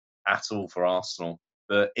market at all for Arsenal.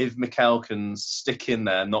 But if Mikel can stick in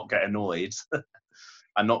there and not get annoyed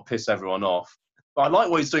and not piss everyone off, But I like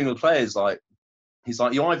what he's doing with the players. Like, he's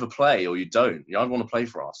like, you either play or you don't. You either want to play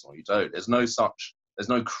for Arsenal or you don't. There's no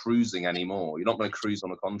cruising anymore. You're not going to cruise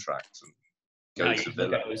on a contract and go to Villa.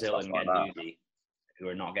 Look at Ozil and like Guendouzi, who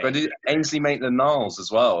are not getting. But Ainsley Maitland-Niles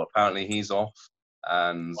as well. Apparently he's off.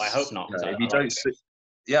 And I hope not. If you don't,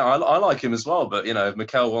 I like him as well. But if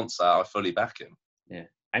Mikel wants that, I fully back him. Yeah.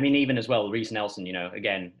 I mean, even as well, Reece Nelson,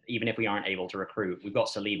 again, even if we aren't able to recruit, we've got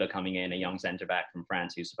Saliba coming in, a young centre-back from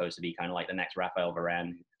France who's supposed to be kind of like the next Raphael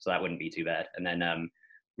Varane, so that wouldn't be too bad. And then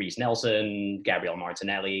Reece Nelson, Gabriel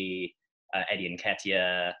Martinelli, Eddie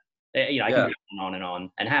Nketiah, I can go on and on.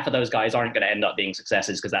 And half of those guys aren't going to end up being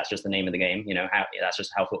successes because that's just the name of the game. That's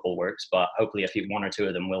just how football works. But hopefully one or two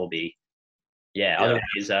of them will be.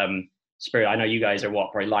 Otherwise, Spurs, I know you guys are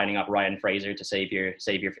probably lining up Ryan Fraser to save your.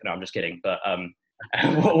 No, I'm just kidding. But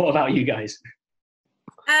what about you guys?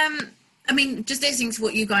 I mean, just listening to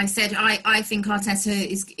what you guys said, I think Arteta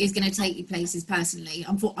is going to take you places personally.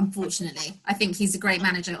 Unfortunately, I think he's a great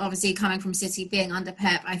manager. Obviously, coming from City, being under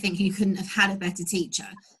Pep, I think you couldn't have had a better teacher.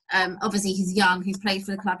 Obviously, he's young. He's played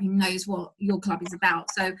for the club. He knows what your club is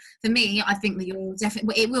about. So for me, I think that you're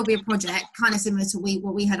definitely. It will be a project kind of similar to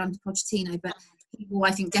what we had under Pochettino, but he will,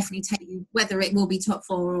 I think, definitely take you. Whether it will be top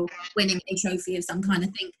four or winning a trophy of some kind. I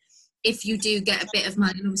think if you do get a bit of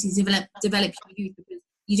money and obviously develop your youth, because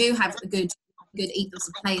you do have a good ethos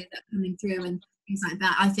of players that are coming through and things like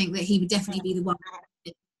that. I think that he would definitely be the one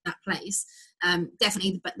in that place.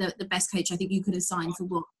 Definitely the best coach I think you could have signed for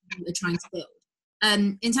what they're trying to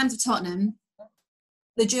build. In terms of Tottenham,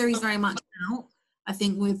 the jury's very much out. I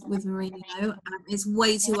think with Mourinho, it's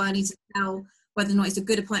way too early to tell whether or not it's a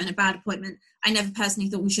good appointment, a bad appointment. I never personally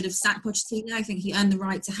thought we should have sacked Pochettino. I think he earned the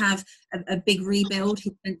right to have a big rebuild.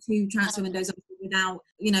 He spent 2 transfer windows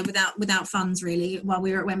without funds really. While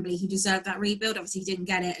we were at Wembley, he deserved that rebuild. Obviously, he didn't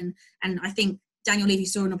get it, and I think Daniel Levy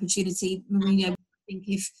saw an opportunity. Mourinho, I think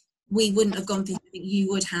if we wouldn't have gone for him, I think you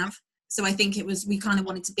would have. So I think we kind of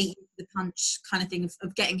wanted to beat the punch kind of thing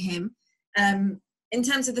of getting him. In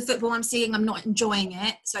terms of the football I'm seeing, I'm not enjoying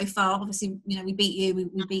it so far. Obviously, we beat you,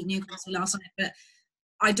 we beat Newcastle last night, but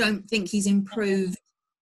I don't think he's improved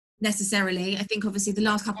necessarily. I think obviously the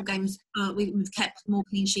last couple of games we've kept more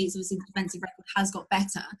clean sheets. Obviously the defensive record has got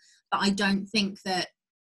better, but I don't think that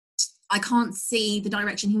I can't see the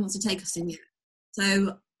direction he wants to take us in yet.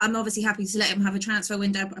 So I'm obviously happy to let him have a transfer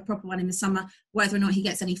window, a proper one in the summer. Whether or not he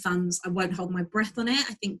gets any funds, I won't hold my breath on it.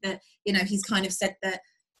 I think that he's kind of said that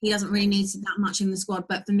he doesn't really need that much in the squad,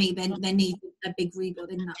 but for me, they need a big rebuild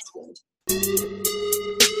in that squad.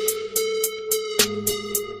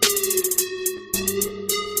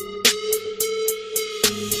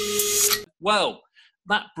 Well,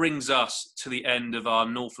 that brings us to the end of our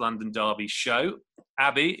North London Derby show.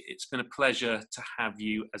 Abbi, it's been a pleasure to have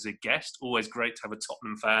you as a guest. Always great to have a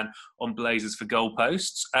Tottenham fan on Blazers for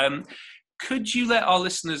Goalposts. Could you let our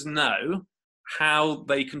listeners know how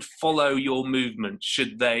they can follow your movement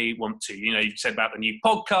should they want to? You said about the new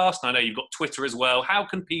podcast. I know you've got Twitter as well. How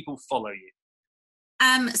can people follow you?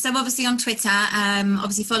 So obviously on Twitter,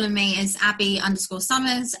 obviously follow me as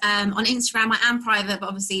Abbi_Summers. On Instagram, I am private, but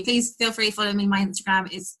obviously please feel free to follow me. My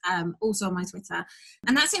Instagram is also on my Twitter.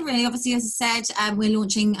 And that's it really. Obviously, as I said, we're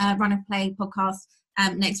launching a Run of Play podcast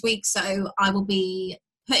next week. So I will be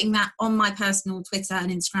putting that on my personal Twitter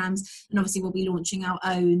and Instagrams, and obviously we'll be launching our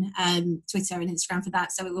own Twitter and Instagram for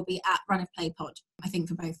that, so it will be at Run of Play Pod, I think,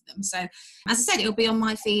 for both of them. So as I said, it'll be on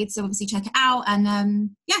my feed, so obviously check it out, and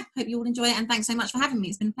hope you all enjoy it, and thanks so much for having me.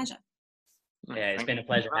 It's been a pleasure. Yeah, it's been a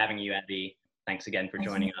pleasure having you, Abbi. Thanks again for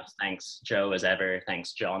joining us. Thanks, Joe, as ever.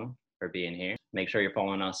 Thanks, John, for being here. Make sure you're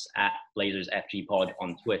following us at Blazers FG Pod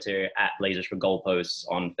on Twitter, at Blazers for Goalposts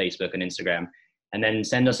on Facebook and Instagram, and then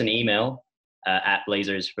send us an email at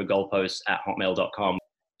blazersforgoalposts@hotmail.com.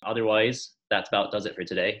 Otherwise, that about does it for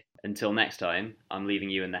today. Until next time, I'm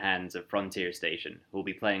leaving you in the hands of Frontier Station, who will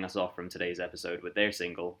be playing us off from today's episode with their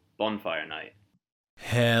single, Bonfire Night.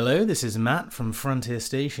 Hello, this is Matt from Frontier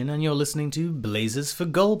Station, and you're listening to Blazers for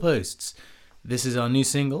Goalposts. This is our new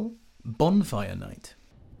single, Bonfire Night.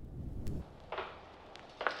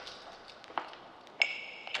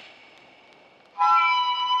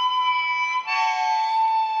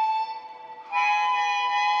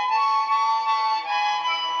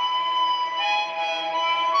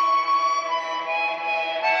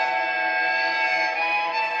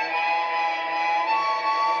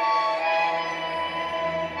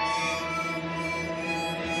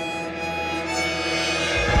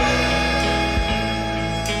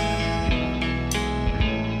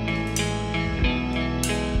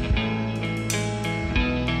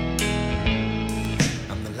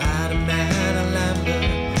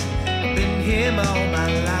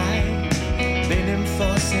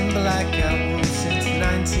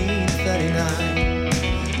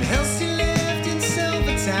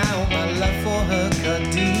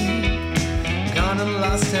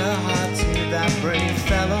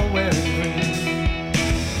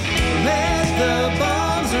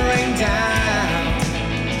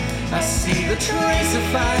 trace of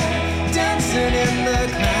fire dancing in the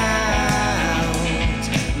clouds.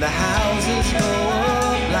 The houses go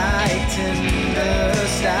up like tinder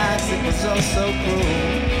stacks. It was all so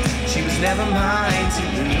cruel. She was never mine to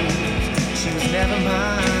lose. She was never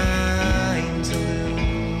mine to lose.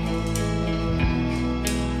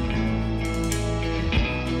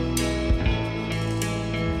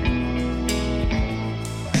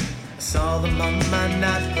 Saw them on my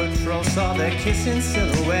night patrol, saw their kissing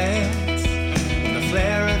silhouettes in the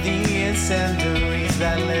flare of the incendiaries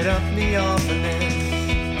that lit up the orphanage.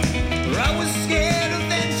 I was scared of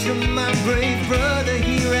venture, my brave brother,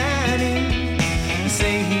 he ran in. They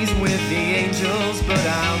say he's with the angels, but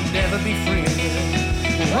I'll never be free of him.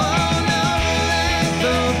 Oh no, let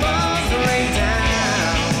the bombs rain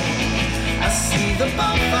down. I see the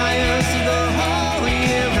bonfires the whole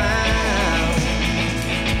year round.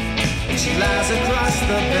 She lies across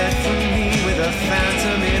the bed from me with a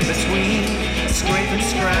phantom in between, scrape and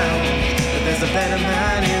scrounge. But there's a better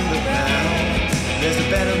man in the ground. There's a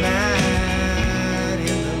better man in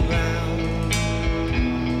the ground.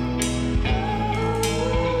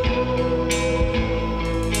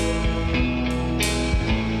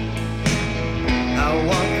 I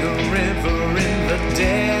walk a river in the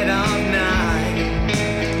dead of night,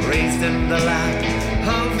 raised in the light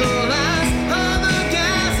of the last of the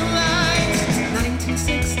gaslight.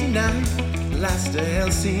 1969, last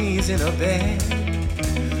Elsie's in a bed,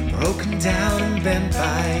 broken down and bent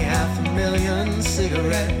by 500,000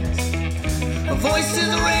 cigarettes. A voice is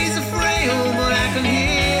raised